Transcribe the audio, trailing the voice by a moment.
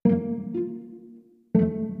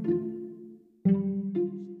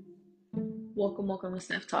welcome to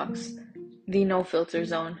Sniff Talks, the no filter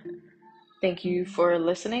zone. Thank you for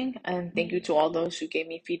listening, and thank you to all those who gave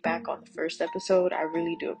me feedback on the first episode. I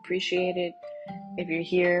really do appreciate it. If you're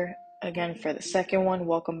here again for the second one,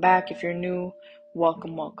 welcome back. If you're new,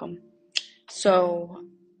 welcome. So,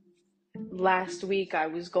 last week I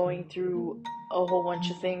was going through a whole bunch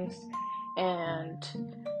of things, and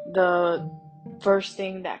the first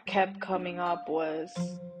thing that kept coming up was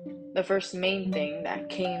the first main thing that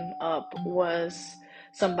came up was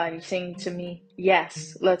somebody saying to me,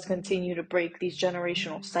 yes, let's continue to break these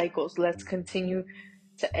generational cycles. Let's continue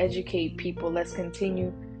to educate people. Let's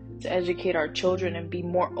continue to educate our children and be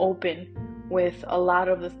more open with a lot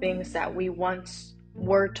of the things that we once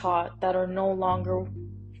were taught that are no longer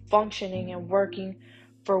functioning and working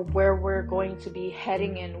for where we're going to be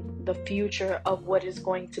heading in the future of what is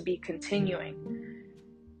going to be continuing.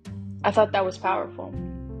 I thought that was powerful.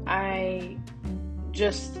 I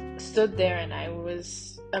just stood there and I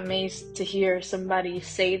was amazed to hear somebody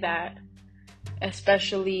say that,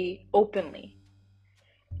 especially openly.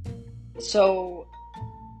 So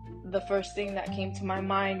the first thing that came to my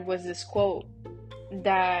mind was this quote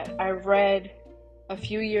that I read a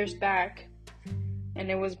few years back, and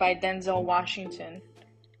it was by Denzel Washington,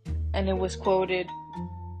 and it was quoted,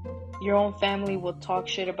 "Your own family will talk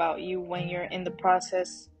shit about you when you're in the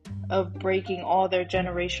process of breaking all their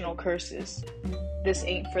generational curses. This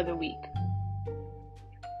ain't for the weak."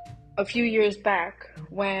 A few years back,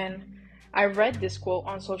 when I read this quote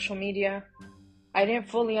on social media, I didn't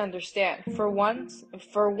fully understand. For one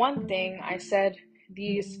thing, I said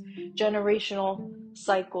these generational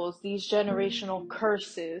cycles, these generational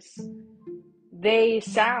curses, they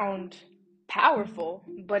sound powerful,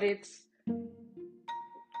 but it's,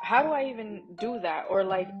 how do I even do that? Or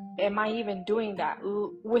am I even doing that?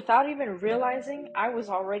 Without even realizing, I was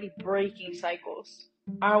already breaking cycles.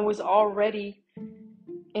 I was already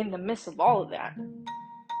in the midst of all of that.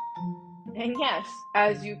 And yes,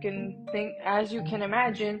 as you can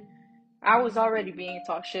imagine, I was already being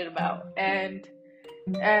talked shit about. And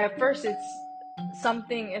at first it's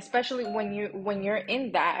something, especially when you're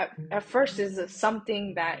in that, at first is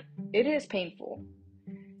something that it is painful.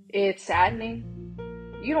 It's saddening.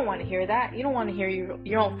 You don't want to hear that. You don't want to hear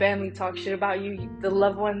your own family talk shit about you, the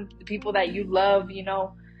loved one, the people that you love,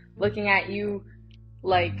 looking at you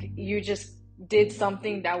like you just did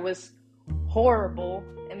something that was horrible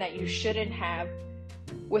and that you shouldn't have,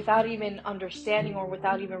 without even understanding or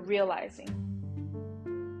without even realizing.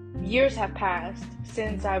 Years have passed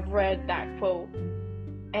since I've read that quote,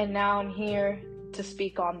 and now I'm here to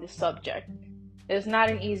speak on this subject. It's not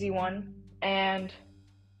an easy one, and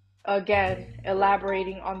again,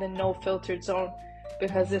 elaborating on the no filtered zone,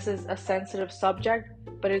 because this is a sensitive subject,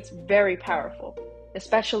 but it's very powerful,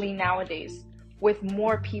 especially nowadays, with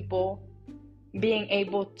more people being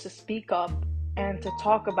able to speak up and to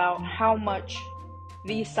talk about how much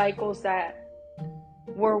these cycles that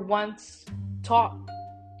were once taught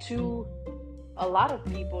to a lot of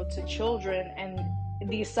people, to children, and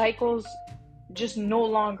these cycles just no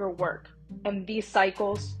longer work. And these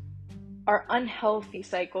cycles are unhealthy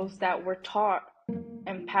cycles that were taught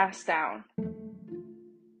and passed down.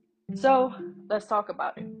 So let's talk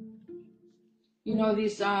about it.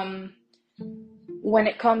 These when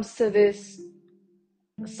it comes to this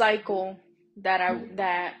cycle that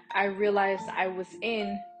I realized I was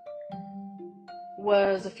in,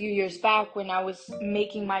 was a few years back when I was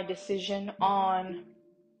making my decision on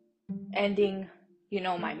ending,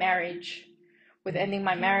 my marriage. With ending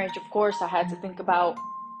my marriage, of course, I had to think about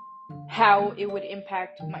how it would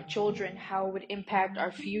impact my children, how it would impact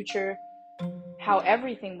our future, how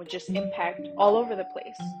everything would just impact all over the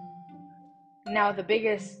place. Now, the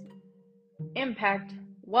biggest impact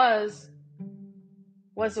was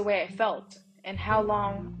the way I felt and how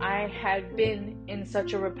long I had been in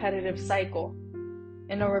such a repetitive cycle,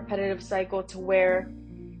 to where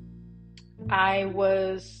I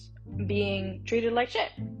was being treated like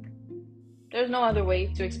shit. There's no other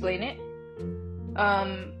way to explain it.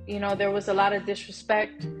 There was a lot of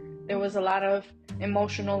disrespect. There was a lot of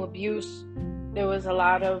emotional abuse. There was a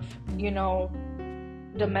lot of,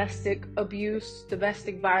 domestic abuse,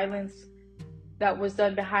 domestic violence that was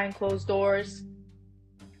done behind closed doors.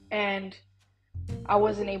 And I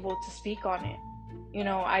wasn't able to speak on it.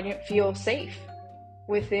 I didn't feel safe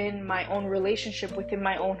within my own relationship, within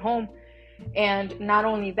my own home. And not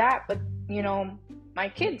only that, but, my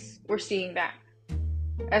kids were seeing that.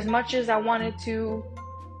 As much as I wanted to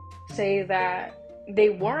say that they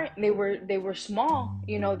were small,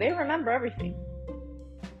 they remember everything.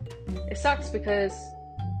 It sucks because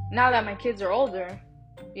now that my kids are older,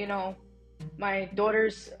 My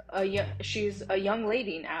daughter's she's a young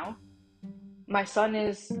lady now. My son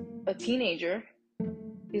is a teenager.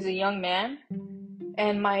 He's a young man.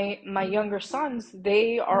 And my younger sons,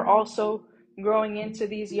 they are also growing into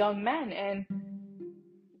these young men. And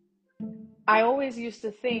I always used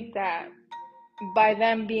to think that by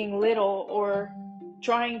them being little or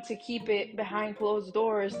trying to keep it behind closed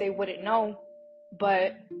doors, they wouldn't know.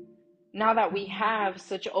 But now that we have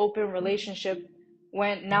such an open relationship,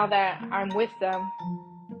 now that I'm with them,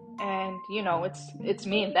 and it's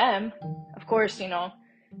me and them, of course,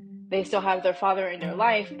 they still have their father in their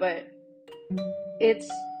life, but it's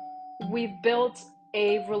we've built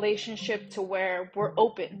a relationship to where we're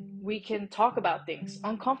open. We can talk about things,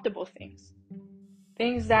 uncomfortable things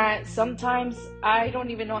that sometimes I don't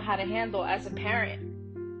even know how to handle as a parent.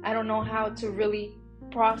 I don't know how to really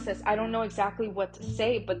process. I don't know exactly what to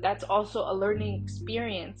say, but that's also a learning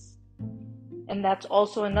experience. And that's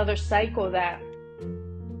also another cycle that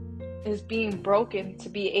is being broken, to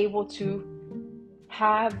be able to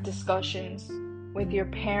have discussions with your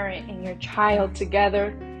parent and your child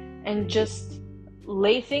together and just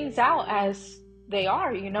lay things out as they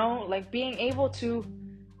are, like being able to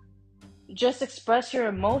just express your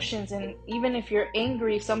emotions. And even if you're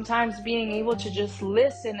angry, sometimes being able to just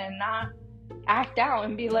listen and not act out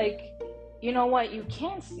and be like, you know what, you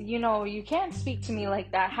can't speak to me like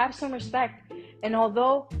that. Have some respect. And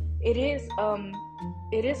although it is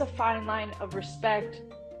a fine line of respect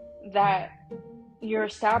that you're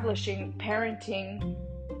establishing parenting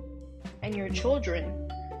and your children,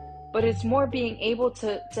 but it's more being able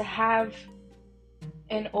to have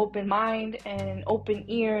an open mind and an open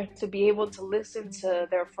ear to be able to listen to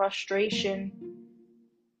their frustration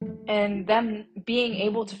and them being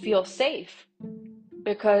able to feel safe.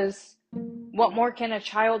 Because what more can a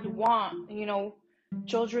child want?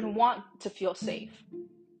 Children want to feel safe.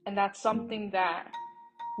 And that's something that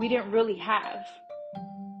we didn't really have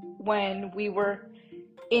when we were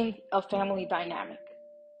in a family dynamic.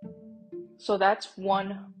 So that's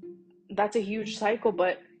a huge cycle,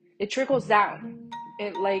 but it trickles down.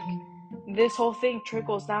 This whole thing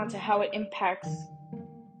trickles down to how it impacts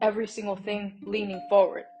every single thing leaning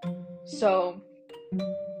forward. So,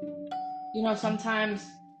 sometimes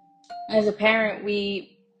as a parent,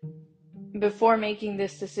 before making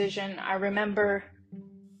this decision, I remember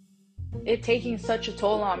it taking such a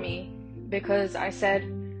toll on me, because I said,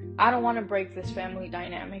 I don't want to break this family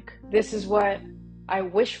dynamic. This is what I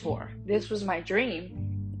wish for. This was my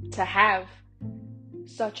dream, to have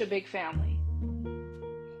such a big family,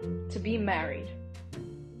 to be married.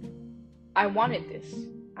 I wanted this.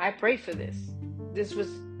 I prayed for this. This was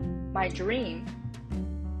my dream.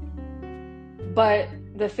 But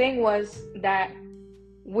the thing was that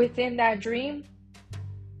within that dream,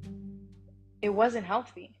 it wasn't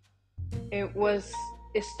healthy.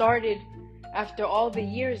 It started, after all the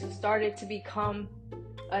years, it started to become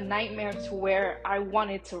a nightmare to where I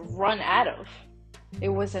wanted to run out of. It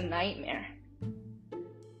was a nightmare.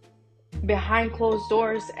 Behind closed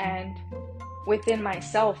doors and within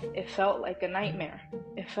myself, it felt like a nightmare.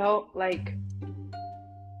 It felt like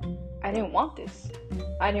I didn't want this.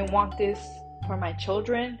 I didn't want this for my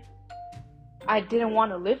children. I didn't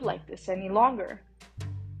want to live like this any longer.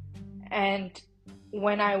 And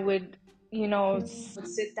when I would,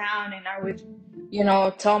 sit down and I would,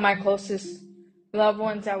 tell my closest loved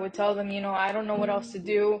ones, I would tell them, I don't know what else to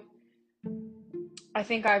do. I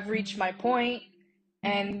think I've reached my point.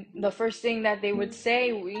 And the first thing that they would say,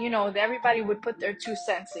 everybody would put their 2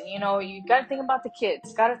 cents in. You got to think about the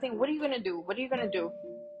kids. Got to think, what are you going to do? What are you going to do?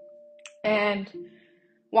 And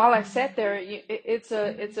while I sat there, it's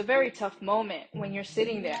a very tough moment when you're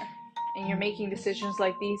sitting there and you're making decisions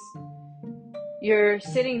like these. You're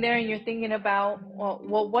sitting there and you're thinking about, well,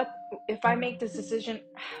 what if I make this decision?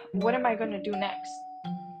 What am I going to do next?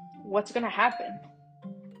 What's going to happen?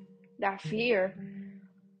 That fear,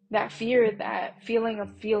 that feeling of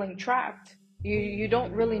feeling trapped. You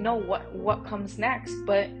don't really know what comes next.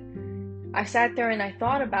 But I sat there and I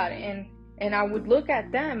thought about it, and I would look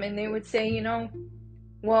at them and they would say,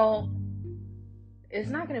 well, it's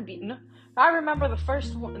not going to be. No. I remember the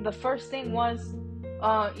first thing was,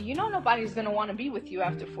 nobody's going to want to be with you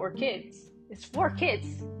after 4 kids. It's 4 kids.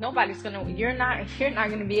 You're not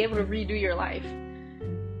going to be able to redo your life.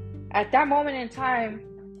 At that moment in time,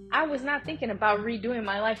 I was not thinking about redoing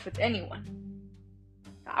my life with anyone.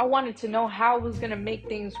 I wanted to know how I was going to make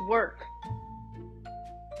things work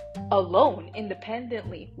alone,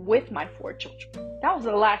 independently, with my 4 children. That was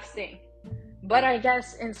the last thing. But I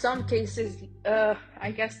guess in some cases,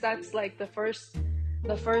 I guess that's like the first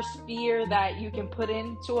fear that you can put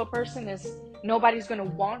into a person is nobody's going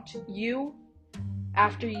to want you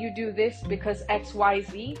after you do this because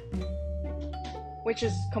XYZ, which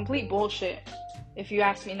is complete bullshit if you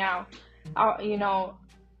ask me now.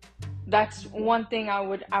 That's one thing I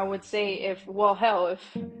would say. If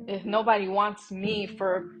nobody wants me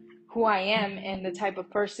for who I am and the type of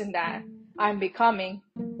person that I'm becoming,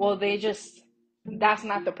 well, that's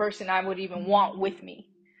not the person I would even want with me.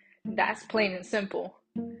 That's plain and simple.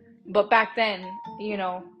 But back then,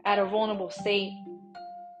 at a vulnerable state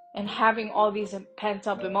and having all these pent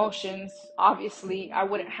up emotions, obviously I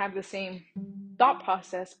wouldn't have the same thought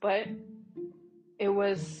process, but it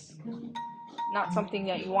was not something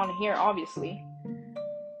that you want to hear, obviously.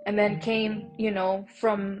 And then came,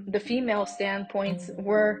 from the female standpoints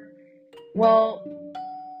where, well,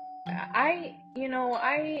 I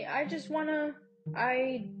just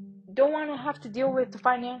I don't want to have to deal with the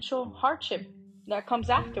financial hardship that comes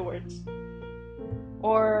afterwards.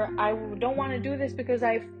 Or I don't want to do this because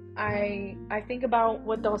I think about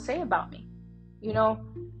what they'll say about me,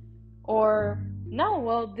 or no,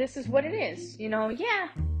 well, this is what it is, yeah,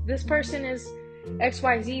 this person is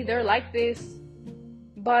XYZ, they're like this,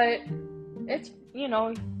 but it's,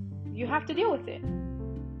 you have to deal with it.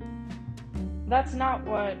 That's not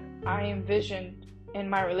what I envisioned in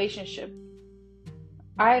my relationship.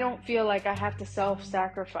 I don't feel like I have to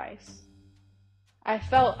self-sacrifice. I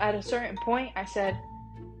felt at a certain point, I said,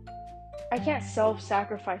 I can't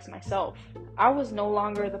self-sacrifice myself. I was no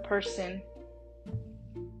longer the person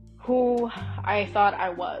who I thought I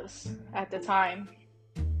was at the time.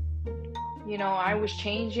 I was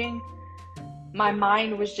changing. My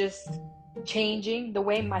mind was just changing. The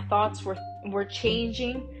way my thoughts were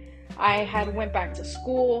changing. I had went back to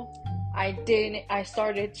school. I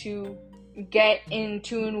started to get in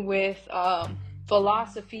tune with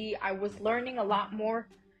philosophy. I was learning a lot more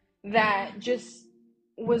that just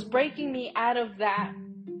was breaking me out of that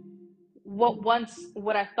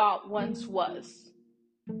what I thought once was.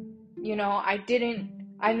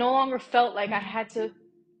 I no longer felt like I had to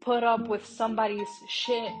put up with somebody's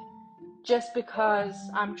shit just because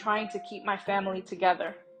I'm trying to keep my family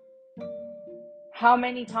together. How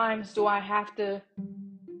many times do I have to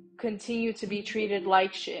continue to be treated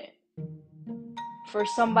like shit for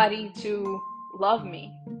somebody to love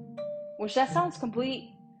me? Which that sounds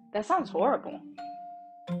horrible.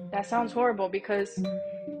 That sounds horrible because,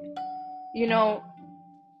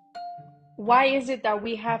 why is it that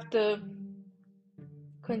we have to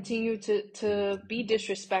continue to be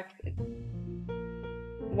disrespected?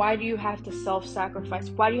 Why do you have to self-sacrifice?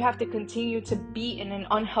 Why do you have to continue to be in an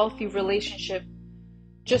unhealthy relationship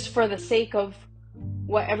just for the sake of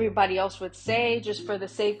what everybody else would say, just for the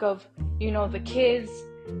sake of, the kids?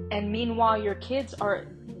 And meanwhile, your kids are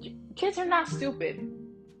not stupid.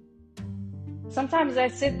 Sometimes I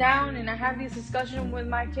sit down and I have these discussions with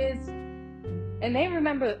my kids, and they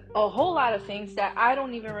remember a whole lot of things that I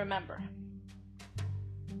don't even remember.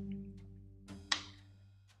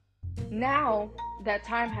 Now that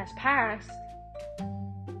time has passed,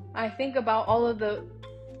 I think about all of the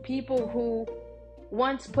people who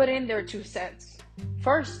once put in their 2 cents.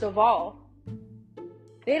 First of all,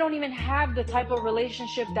 they don't even have the type of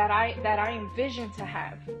relationship that I envision to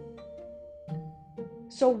have.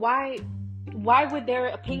 So why would their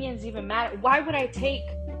opinions even matter? Why would I take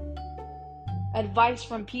advice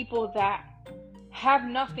from people that have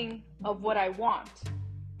nothing of what I want?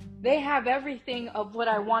 They have everything of what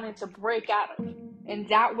I wanted to break out of, and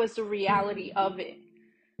that was the reality of it.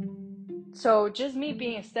 So just me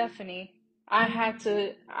being Stephanie,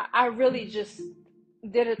 I really just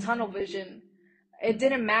did a tunnel vision. It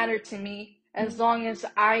didn't matter to me as long as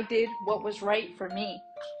I did what was right for me.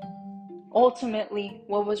 Ultimately,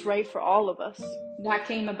 what was right for all of us. That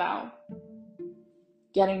came about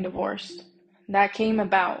getting divorced. That came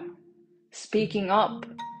about speaking up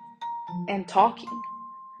and talking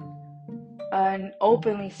and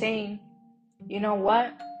openly saying, you know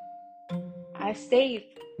what? I stayed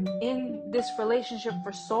in this relationship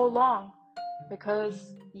for so long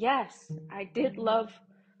because, yes, I did love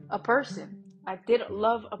a person. I did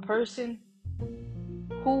love a person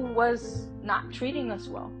who was not treating us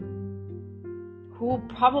well, who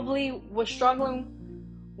probably was struggling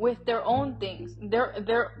with their own things,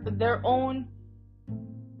 their own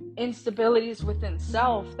instabilities within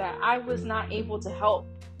self that I was not able to help.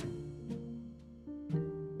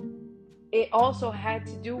 It also had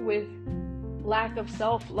to do with lack of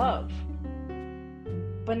self-love.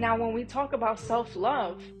 But now when we talk about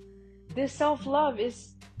self-love, this self-love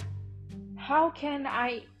is, how can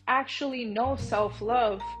I actually know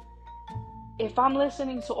self-love if I'm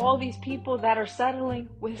listening to all these people that are settling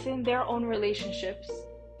within their own relationships,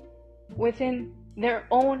 within their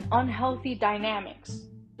own unhealthy dynamics.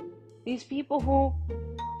 These people who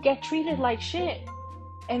get treated like shit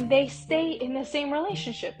and they stay in the same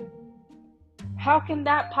relationship. How can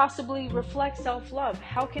that possibly reflect self-love?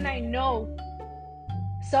 How can I know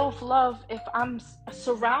self-love if I'm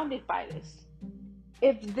surrounded by this?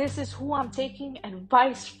 If this is who I'm taking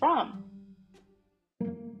advice from?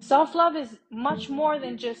 Self-love is much more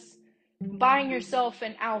than just buying yourself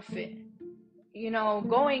an outfit,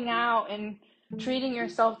 going out and treating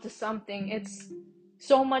yourself to something. It's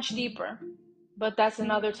so much deeper, but that's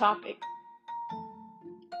another topic.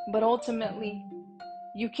 But ultimately,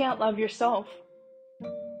 you can't love yourself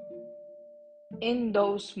in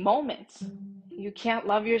those moments. You can't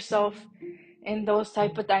love yourself in those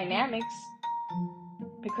type of dynamics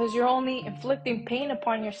because you're only inflicting pain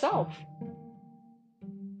upon yourself.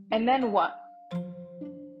 And then what?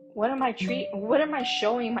 What am I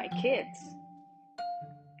showing my kids?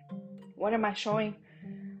 What am I showing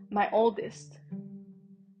my oldest?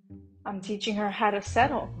 I'm teaching her how to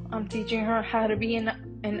settle. I'm teaching her how to be in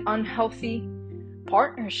an unhealthy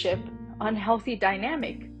partnership, unhealthy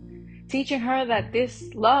dynamic. Teaching her that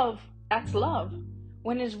this love, that's love,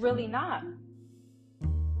 when it's really not.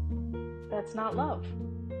 That's not love.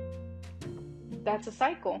 That's a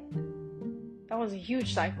cycle. That was a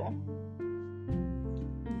huge cycle.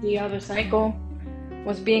 The other cycle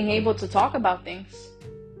was being able to talk about things,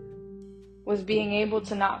 was being able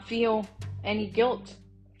to not feel any guilt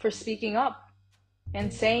for speaking up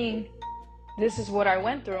and saying, this is what I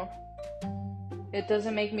went through. It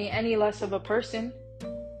doesn't make me any less of a person.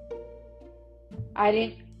 I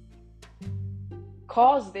didn't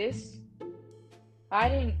cause this. I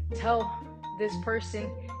didn't tell this person,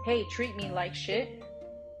 hey, treat me like shit.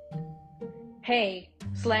 Hey,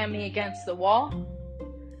 slam me against the wall.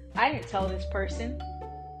 I didn't tell this person.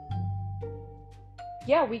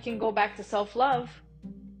 Yeah, we can go back to self-love,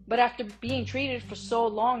 but after being treated for so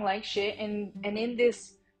long like shit and in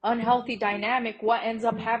this unhealthy dynamic, what ends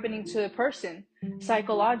up happening to the person,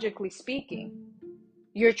 psychologically speaking?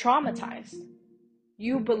 You're traumatized.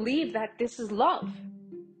 You believe that this is love.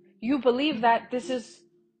 You believe that this is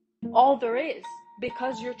all there is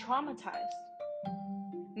because you're traumatized.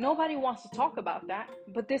 Nobody wants to talk about that,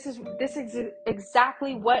 but this is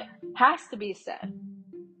exactly what has to be said.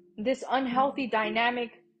 This unhealthy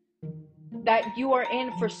dynamic that you are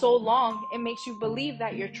in for so long, it makes you believe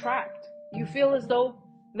that you're trapped. You feel as though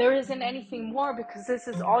there isn't anything more because this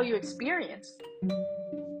is all you experience.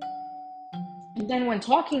 And then when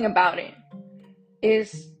talking about it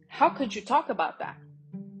is, how could you talk about that?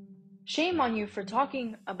 Shame on you for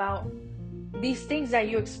talking about these things that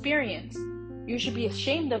you experience. You should be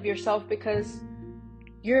ashamed of yourself because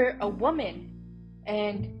you're a woman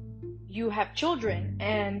and you have children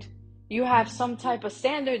and you have some type of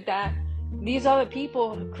standard that these other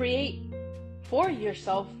people create for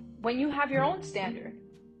yourself when you have your own standard.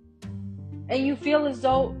 And you feel as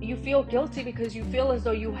though you feel guilty because you feel as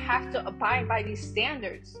though you have to abide by these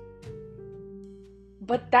standards.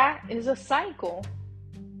 But that is a cycle.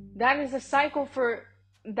 That is a cycle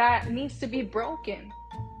that needs to be broken.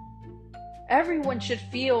 Everyone should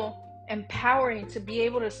feel empowering to be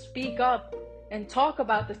able to speak up and talk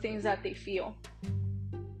about the things that they feel.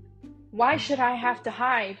 Why should I have to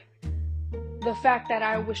hide the fact that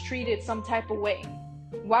I was treated some type of way?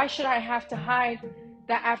 Why should I have to hide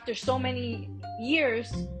that after so many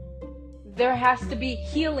years, there has to be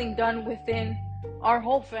healing done within our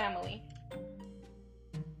whole family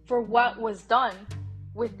for what was done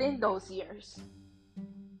within those years?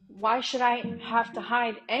 Why should I have to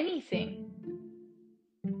hide anything?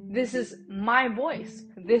 This is my voice.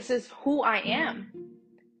 This is who I am.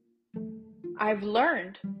 I've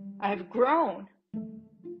learned. I've grown.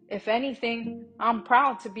 If anything, I'm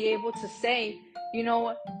proud to be able to say,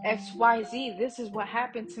 XYZ, this is what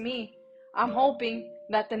happened to me. I'm hoping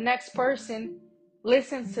that the next person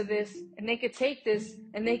listens to this and they could take this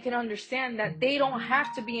and they can understand that they don't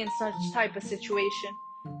have to be in such type of situation.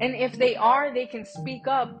 And if they are, they can speak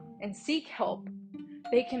up and seek help.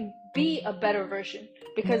 They can be a better version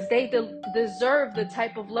because they deserve the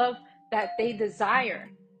type of love that they desire.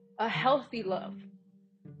 A healthy love.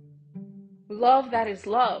 Love that is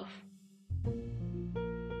love.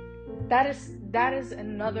 That is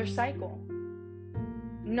another cycle.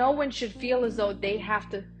 No one should feel as though they have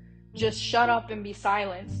to just shut up and be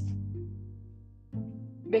silenced.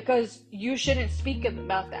 Because you shouldn't speak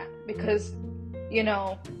about that. Because,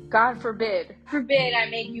 God forbid I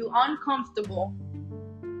make you uncomfortable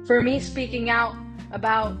for me speaking out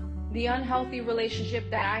about the unhealthy relationship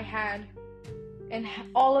that I had and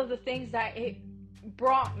all of the things that it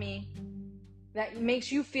brought me that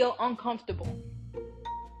makes you feel uncomfortable.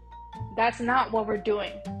 That's not what we're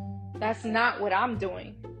doing. That's not what I'm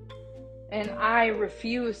doing. And I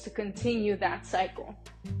refuse to continue that cycle.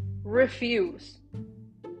 Refuse.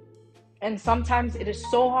 And sometimes it is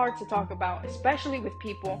so hard to talk about, especially with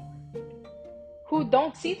people who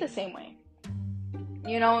don't see the same way.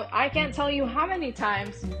 You know, I can't tell you how many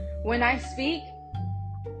times when I speak,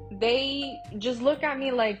 they just look at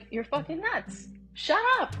me like, you're fucking nuts. Shut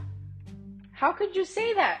up. How could you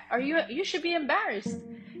say that? You should be embarrassed.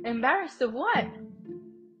 Embarrassed of what?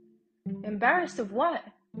 Embarrassed of what?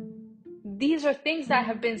 These are things that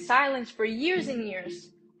have been silenced for years and years.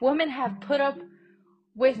 Women have put up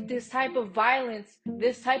with this type of violence,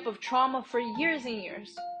 this type of trauma for years and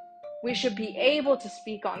years. We should be able to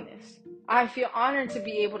speak on this. I feel honored to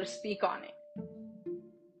be able to speak on it.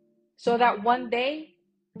 So that one day,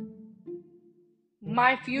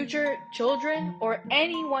 my future children or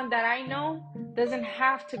anyone that I know doesn't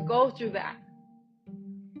have to go through that.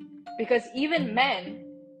 Because even men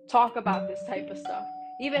talk about this type of stuff.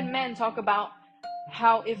 Even men talk about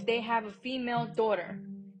how if they have a female daughter,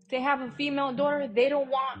 they don't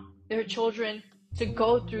want their children to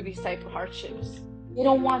go through these type of hardships. They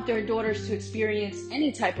don't want their daughters to experience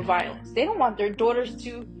any type of violence. They don't want their daughters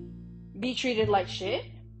to be treated like shit.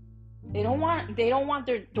 They don't want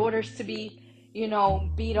their daughters to be,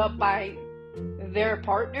 beat up by their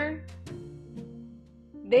partner.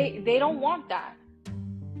 They don't want that.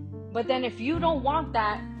 But then if you don't want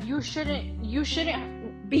that, you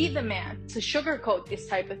shouldn't be the man to sugarcoat this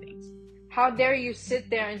type of things. How dare you sit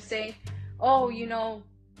there and say, oh,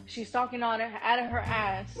 she's talking out of her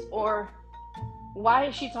ass, or why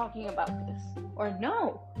is she talking about this? Or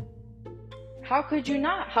no. How could you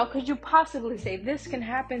not? How could you possibly say this can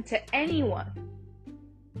happen to anyone?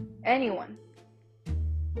 Anyone.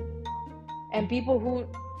 And people who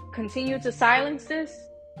continue to silence this,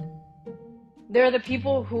 they're the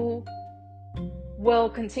people who will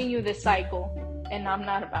continue this cycle. And I'm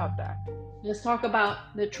not about that. Let's talk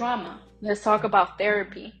about the trauma. Let's talk about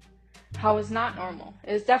therapy. How it's not normal.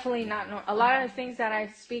 It's definitely not normal. A lot of the things that I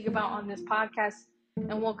speak about on this podcast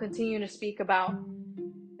and will continue to speak about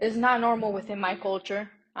is not normal within my culture.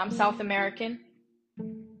 I'm South American,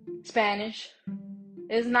 Spanish.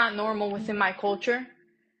 It's not normal within my culture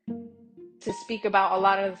to speak about a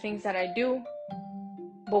lot of the things that I do.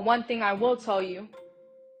 But one thing I will tell you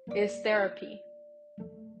is therapy.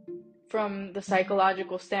 From the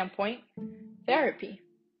psychological standpoint, therapy.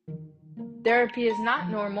 Therapy is not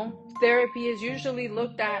normal. Therapy is usually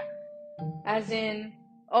looked at as in,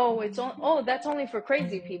 that's only for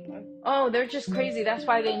crazy people. Oh, they're just crazy. That's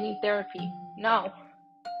why they need therapy. No.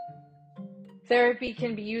 Therapy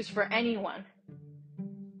can be used for anyone.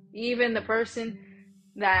 Even the person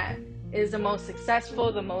that is the most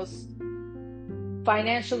successful, the most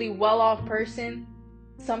financially well-off person,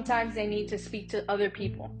 sometimes they need to speak to other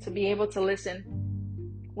people to be able to listen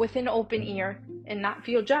with an open ear and not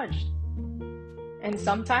feel judged. And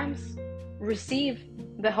sometimes receive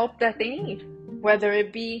the help that they need, whether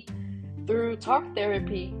it be through talk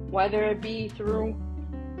therapy, whether it be through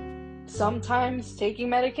sometimes taking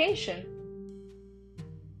medication.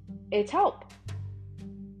 It's help.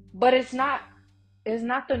 But it's not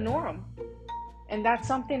the norm. And that's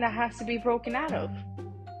something that has to be broken out of.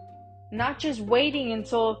 Not just waiting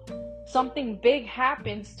until something big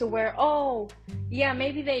happens to where,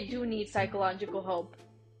 maybe they do need psychological help.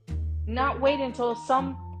 Not wait until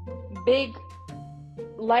some big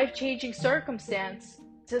life-changing circumstance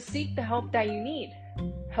to seek the help that you need.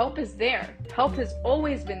 Help is there. Help has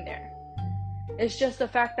always been there. It's just the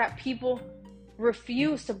fact that people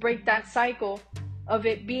refuse to break that cycle of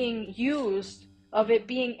it being used, of it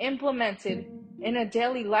being implemented in a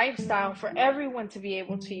daily lifestyle for everyone to be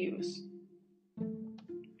able to use.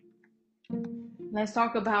 Let's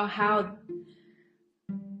talk about how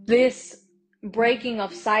this breaking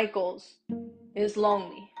of cycles is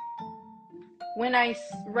lonely. When I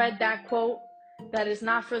read that quote, that is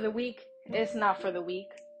not for the weak, it's not for the weak.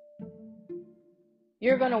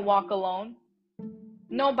 You're gonna walk alone.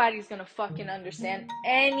 Nobody's gonna fucking understand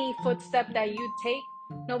any footstep that you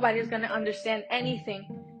take. Nobody's gonna understand anything.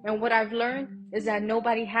 And what I've learned is that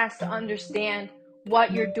nobody has to understand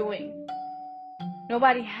what you're doing.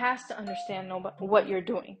 Nobody has to understand what you're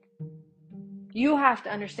doing. You have to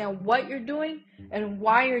understand what you're doing and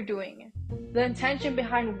why you're doing it. The intention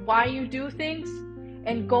behind why you do things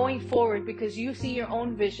and going forward because you see your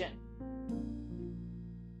own vision.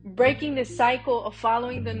 Breaking the cycle of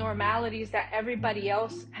following the normalities that everybody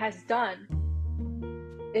else has done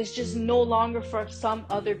is just no longer for some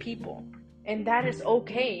other people. And that is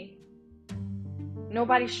okay.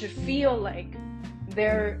 Nobody should feel like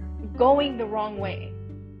they're going the wrong way.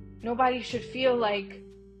 Nobody should feel like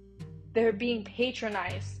they're being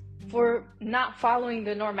patronized for not following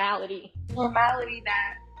the normality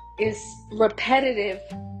that is repetitive,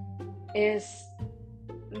 is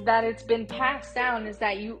that it's been passed down, is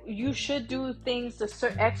that you should do things to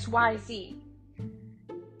XYZ.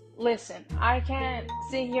 Listen, I can't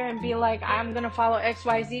sit here and be like, I'm gonna follow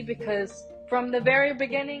XYZ, because from the very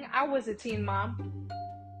beginning, I was a teen mom.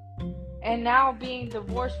 And now, being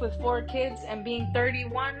divorced with 4 kids and being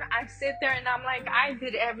 31, I sit there and I'm like, I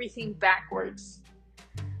did everything backwards.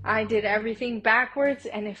 And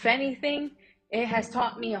if anything, it has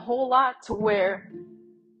taught me a whole lot, to where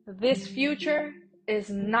this future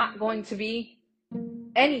is not going to be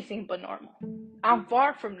anything but normal. I'm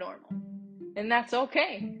far from normal. And that's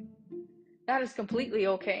okay. That is completely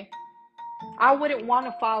okay. I wouldn't want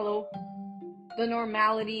to follow the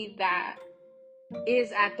normality that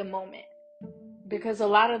is at the moment, because a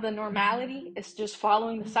lot of the normality is just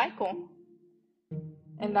following the cycle.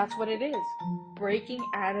 And that's what it is. Breaking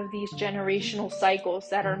out of these generational cycles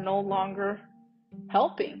that are no longer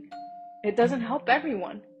helping. It doesn't help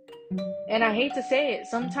everyone. And I hate to say it,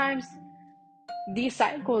 sometimes these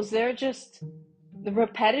cycles, they're just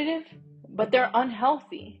repetitive, but they're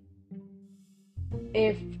unhealthy.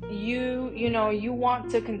 If you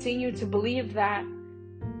want to continue to believe that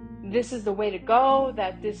this is the way to go,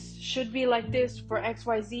 that this should be like this for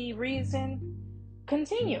XYZ reason,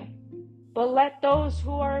 continue. But let those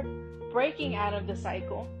who are breaking out of the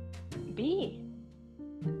cycle be.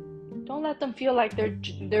 Don't let them feel like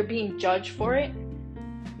they're being judged for it.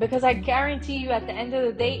 Because I guarantee you, at the end of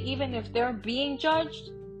the day, even if they're being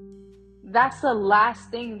judged, that's the last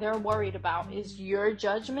thing they're worried about, is your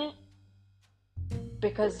judgment.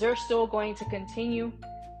 Because they're still going to continue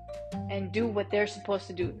and do what they're supposed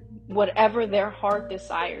to do, whatever their heart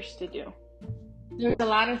desires to do. There's a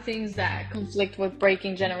lot of things that conflict with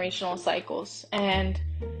breaking generational cycles, and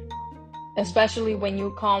especially when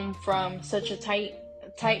you come from such a tight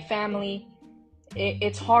family,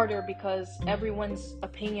 it's harder, because everyone's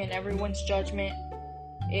opinion, everyone's judgment,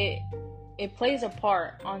 it plays a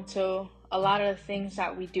part onto a lot of the things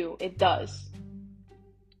that we do. It does.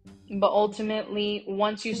 But ultimately,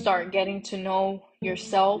 once you start getting to know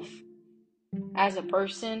yourself as a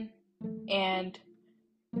person and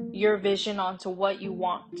your vision onto what you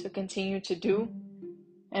want to continue to do,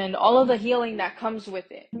 and all of the healing that comes with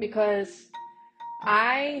it, because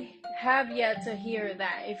I have yet to hear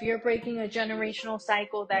that if you're breaking a generational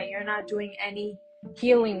cycle, that you're not doing any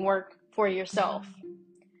healing work for yourself.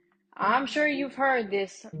 I'm sure you've heard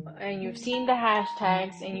this, and you've seen the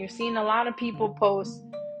hashtags, and you've seen a lot of people post,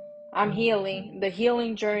 I'm healing, the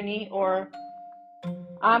healing journey, or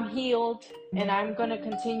I'm healed and I'm going to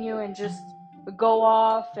continue and just go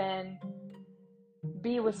off and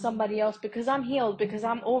be with somebody else because I'm healed, because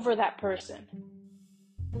I'm over that person.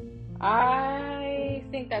 I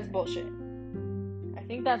think that's bullshit.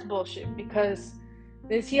 Because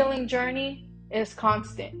this healing journey is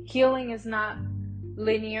constant. Healing is not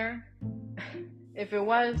linear. If it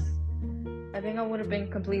was, I think I would have been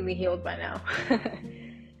completely healed by now.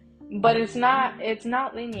 But it's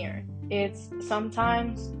not linear. It's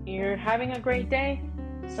sometimes you're having a great day,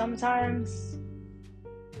 sometimes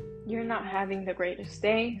you're not having the greatest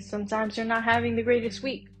day, sometimes you're not having the greatest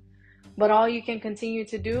week. But all you can continue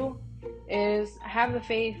to do is have the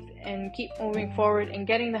faith and keep moving forward and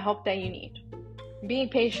getting the help that you need. Being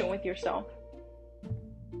patient with yourself.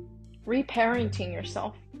 Reparenting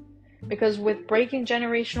yourself. Because with breaking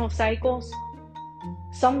generational cycles,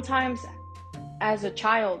 sometimes as a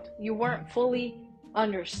child, you weren't fully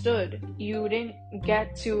understood. You didn't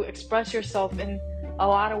get to express yourself in a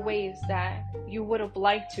lot of ways that you would have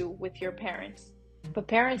liked to with your parents. But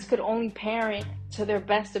parents could only parent to their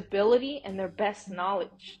best ability and their best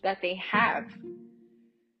knowledge that they have.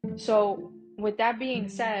 So, with that being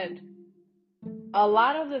said, a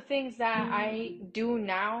lot of the things that I do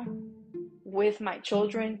now with my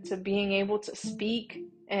children, to being able to speak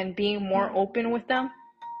and being more open with them,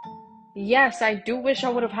 yes, I do wish I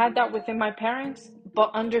would have had that within my parents,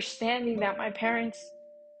 but understanding that my parents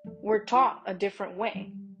were taught a different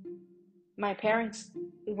way. My parents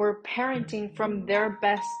were parenting from their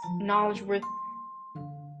best knowledge with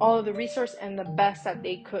all of the resource and the best that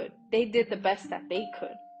they could. They did the best that they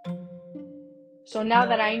could. So now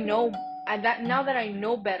that I know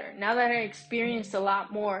better, now that I experienced a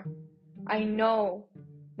lot more, I know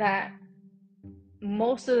that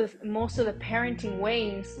most of the parenting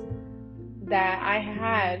ways that I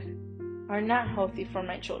had are not healthy for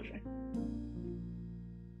my children.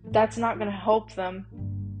 That's not going to help them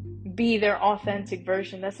be their authentic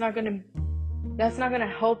version. That's not going to that's not going to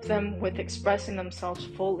help them with expressing themselves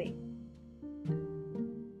fully.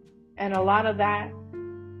 And a lot of that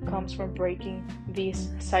comes from breaking these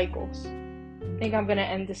cycles. I think I'm going to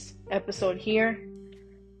end this episode here.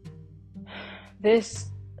 This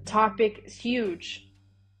topic is huge,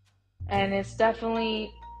 and it's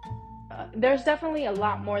definitely there's definitely a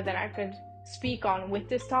lot more that I could speak on with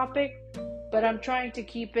this topic, but I'm trying to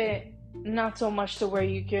keep it not so much to where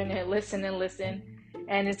you can listen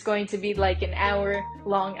and it's going to be like an hour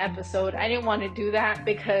long episode. I didn't want to do that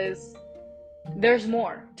because there's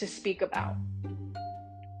more to speak about.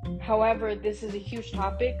 However, this is a huge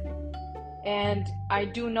topic, and I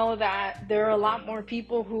do know that there are a lot more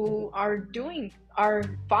people who are breaking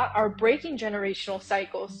generational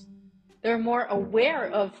cycles. They're more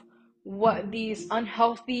aware of what these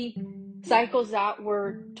unhealthy cycles that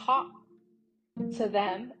were taught to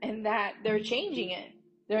them, and that they're changing it.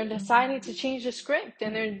 They're deciding to change the script,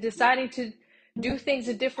 and they're deciding to do things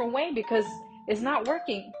a different way because it's not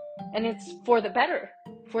working, and it's for the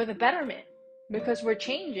betterment, because we're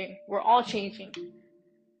changing. We're all changing.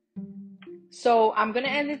 So I'm going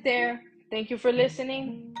to end it there. Thank you for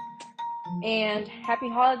listening, and happy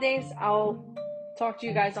holidays. I'll talk to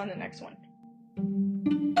you guys on the next one.